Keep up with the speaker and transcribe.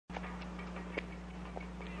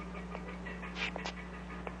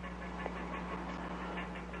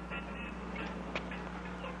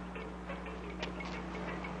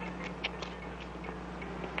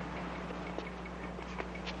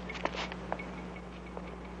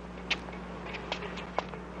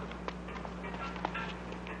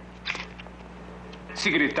Se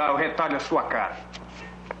gritar, eu retalho a sua cara.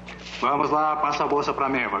 Vamos lá, passa a bolsa pra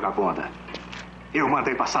mim, vagabunda. Eu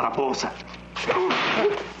mandei passar a bolsa.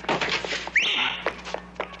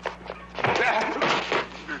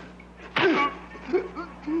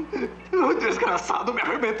 O desgraçado me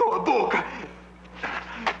arrebentou a boca.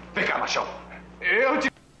 Vem cá, machão. Eu te...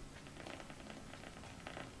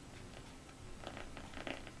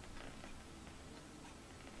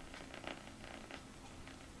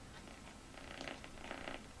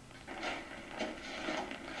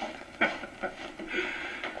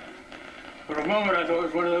 For a moment, I thought it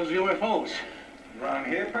was one of those UFOs. Around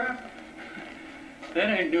here, Pap? That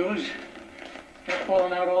ain't news. They're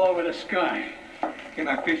falling out all over the sky. Can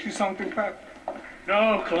I fix you something, Pap?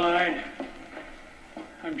 No, Clyde.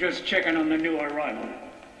 I'm just checking on the new arrival.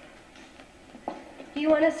 You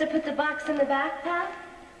want us to put the box in the back, Pop?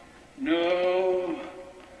 No.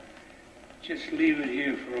 Just leave it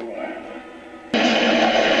here for a while.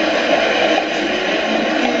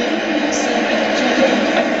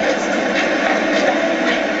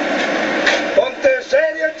 Ponte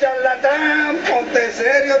serio, charlatán, ponte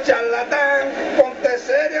serio, charlatán, ponte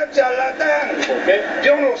serio, charlatán. Okay.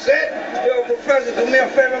 Yo no sé. Yo, Professor, do me a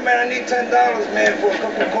favor, man. I need $10, man, for a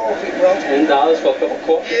cup of coffee, bro. $10 for a cup of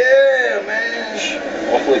coffee? Yeah, man.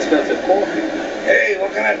 Awful expensive coffee. Hey,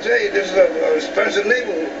 what can I tell you? This is an expensive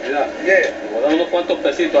neighborhood. Yeah. Yeah. Well, unos cuantos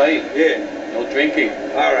pesitos ahí. Yeah. No drinking.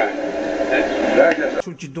 All right. That's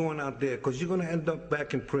what you're doing out there, because you're going to end up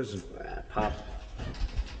back in prison. Pop.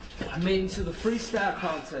 I made it to the freestyle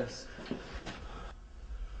contest.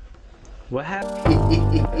 What happened?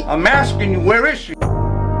 I'm asking you, where is she? I'm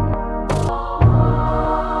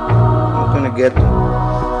gonna get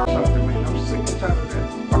something, man. I'm sick and tired of that.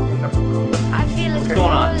 Fucking never come. I feel it's What's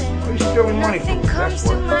going on? What are you stealing money from? That's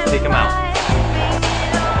what. Take him out.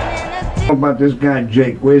 How about this guy,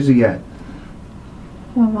 Jake? Where's he at?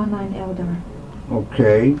 119 Elder.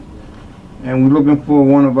 Okay. And we're looking for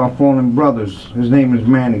one of our fallen brothers. His name is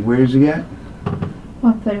Manny. Where is he at?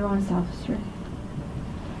 131 South Street.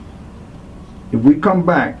 If we come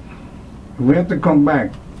back, if we have to come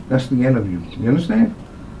back, that's the interview. You understand?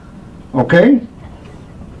 Okay?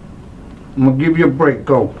 I'm going to give you a break.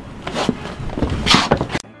 Go.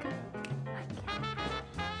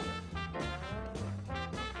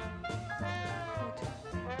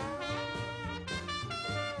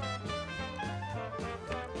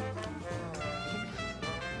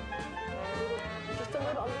 Just a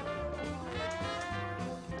little.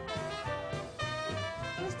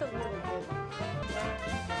 Just a little bit.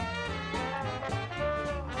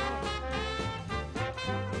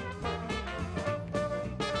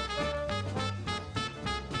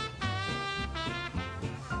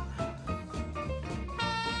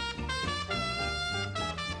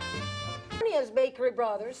 Bakery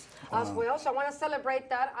Brothers as well, so I want to celebrate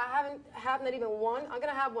that. I have not even one. I'm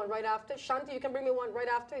gonna have one right after. Shanti, you can bring me one right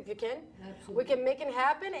after if you can. Absolutely. We can make it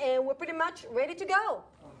happen, and we're pretty much ready to go.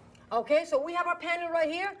 Okay, so we have our panel right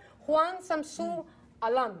here. Juan Santo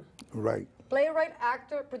Alam. Right. Playwright,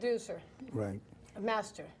 actor, producer. Right.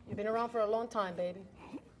 Master. You've been around for a long time, baby.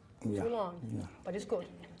 Yeah. Too long. Yeah. But it's good.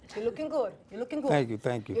 You're looking good. You're looking good. Thank you.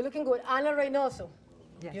 Thank you. You're looking good. Ana Reynoso.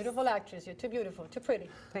 Yes. Beautiful actress. You're too beautiful. Too pretty.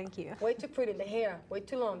 Thank you. Way too pretty. The hair. Way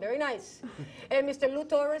too long. Very nice. And Mr. Lou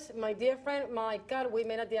Torres, my dear friend. My God, we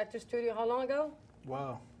met at the Actors Studio how long ago?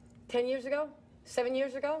 Wow. 10 years ago? 7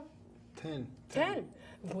 years ago? 10. 10.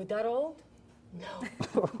 We're that old?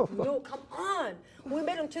 No. No, come on. We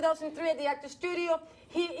met in 2003 at the Actors Studio.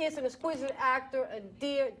 He is an exquisite actor, a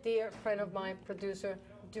dear, dear friend of mine, producer,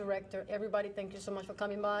 director. Everybody, thank you so much for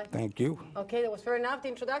coming by. Thank you. Okay, that was fair enough. The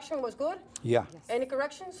introduction was good? Yeah. Yes. Any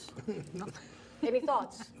corrections? No. Any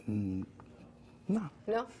thoughts? No.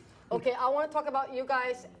 No? Okay, I want to talk about you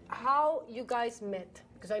guys, how you guys met.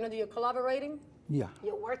 Because I know that you're collaborating. Yeah.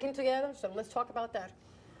 You're working together, so let's talk about that.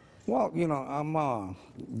 Well, you know, I'm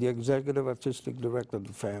the executive artistic director of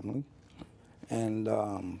the family. And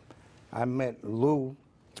I met Lou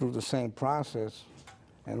through the same process.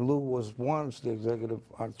 And Lou was once the executive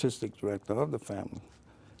artistic director of the family.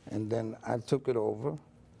 And then I took it over,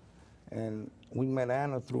 and we met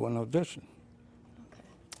Anna through an audition.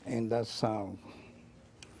 Okay. And that's how,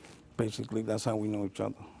 basically, that's how we know each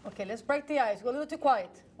other. Okay, let's break the ice. We're a little too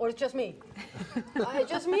quiet. Or it's just me?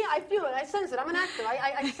 It's just me? I feel it. I sense it. I'm an actor.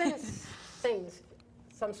 I sense things.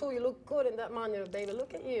 Samsu, you look good in that monitor, baby.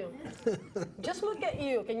 Look at you. Just look at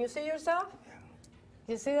you. Can you see yourself?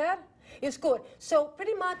 You see that? It's good. So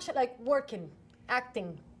pretty much like working,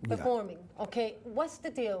 acting, performing, okay? What's the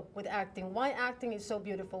deal with acting? Why acting is so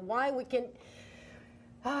beautiful? Why we can,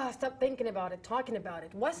 stop thinking about it, talking about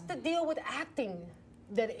it. What's the deal with acting?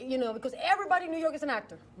 that, you know, because everybody in New York is an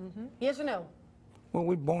actor. Yes or no? Well,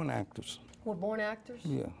 we're born actors. We're born actors?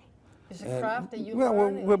 Yeah. It's a craft that you well,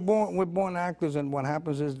 learn? we're born actors, and what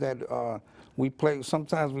happens is that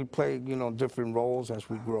sometimes we play, you know, different roles as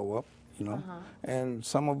we grow up, you know, and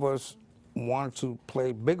some of us want to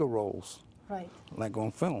play bigger roles, right, like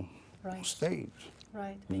on film, right, on stage.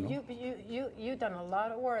 Right. You But you've done a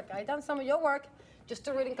lot of work. I done some of your work, just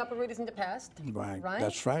a couple readings in the past. Right. Right.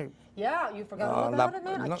 That's right. Yeah, you forgot all about it,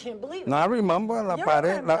 man. I can't believe it. No, I remember La You Pared,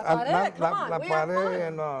 remember La Pared, come on, La we had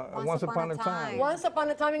Pared, fun. and Once Upon a Time. Once Upon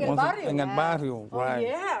a Time in El Barrio. In El Barrio, right. Oh,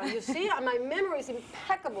 yeah, you see, my memory is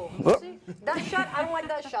impeccable. You Oh. see? That shot, I don't like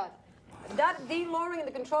that shot. That Dee Loring in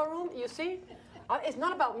the control room, you see? It's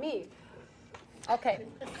not about me. Okay.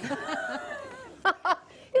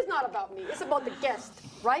 It's not about me. It's about the guest,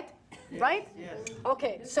 right? Right? Yes.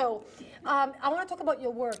 Okay, so I want to talk about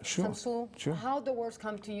your work, Samsul. Sure. How the words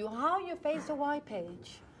come to you, how you face the white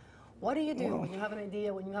page. What do you do when you have an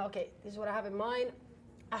idea, when you have, okay, this is what I have in mind,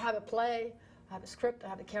 I have a play, I have a script, I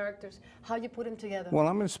have the characters, how you put them together? Well,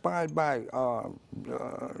 I'm inspired by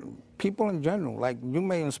people in general. Like, you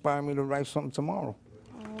may inspire me to write something tomorrow,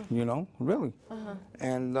 you know, really.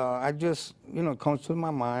 And I just, you know, it comes to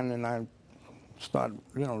my mind, and I start,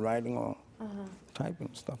 you know, writing or typing,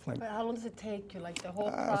 stuff like that. But how long does it take you, like the whole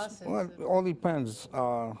process? Well, it all depends.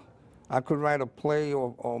 I could write a play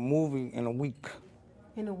or a movie in a week.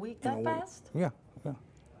 In a week, that fast? Yeah, yeah.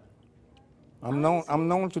 I'm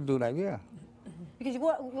known to do that, yeah. Because you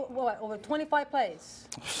what, over 25 plays?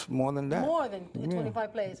 More than that. More than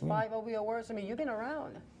 25 plays, 5 over your words. I mean, you've been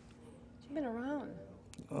around. You've been around.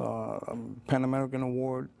 Pan American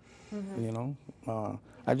Award, you know.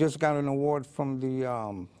 I just got an award from the,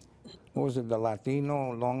 what was it, the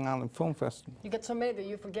Latino Long Island Film Festival. You get so many that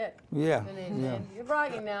you forget. Yeah, yeah. You're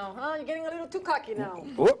bragging now, huh? You're getting a little too cocky now.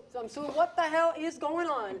 Whoop. So what the hell is going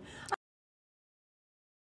on?